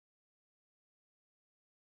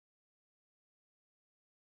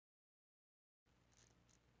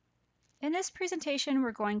In this presentation,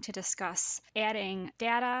 we're going to discuss adding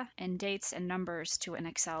data and dates and numbers to an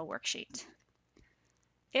Excel worksheet.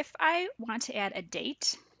 If I want to add a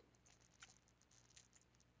date,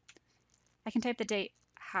 I can type the date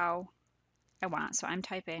how I want. So I'm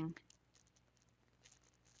typing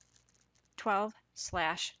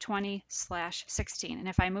 12/20/16. And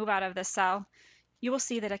if I move out of this cell, you will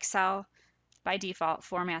see that Excel by default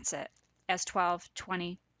formats it as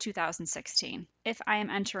 12/20/2016. If I am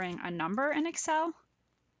entering a number in Excel,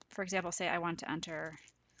 for example, say I want to enter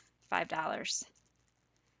 $5,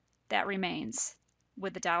 that remains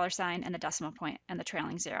with the $sign and the decimal point and the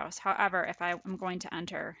trailing zeros. However, if I am going to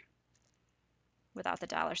enter without the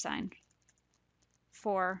 $sign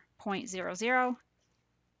 4.00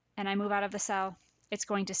 and I move out of the cell, it's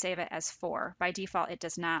going to save it as 4. By default, it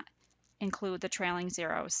does not include the trailing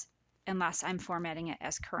zeros unless I'm formatting it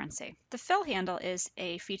as currency. The fill handle is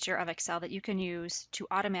a feature of Excel that you can use to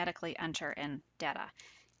automatically enter in data.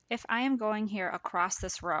 If I am going here across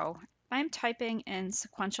this row, I'm typing in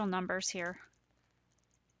sequential numbers here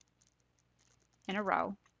in a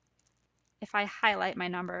row. If I highlight my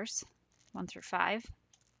numbers 1 through 5,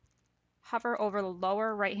 hover over the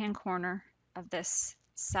lower right-hand corner of this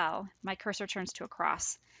cell, my cursor turns to a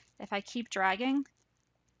cross. If I keep dragging,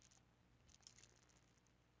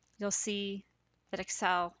 you'll see that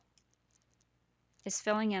Excel is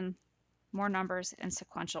filling in more numbers in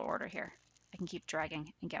sequential order here. I can keep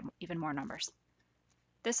dragging and get even more numbers.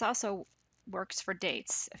 This also works for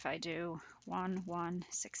dates. If I do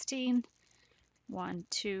 1/1/16,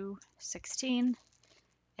 1/2/16,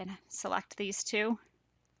 and select these two,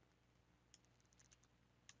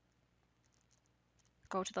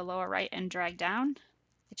 go to the lower right and drag down,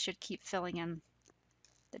 it should keep filling in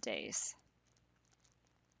the days.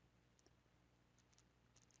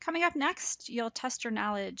 Coming up next, you'll test your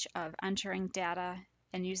knowledge of entering data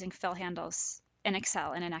and using fill handles in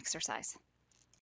Excel in an exercise.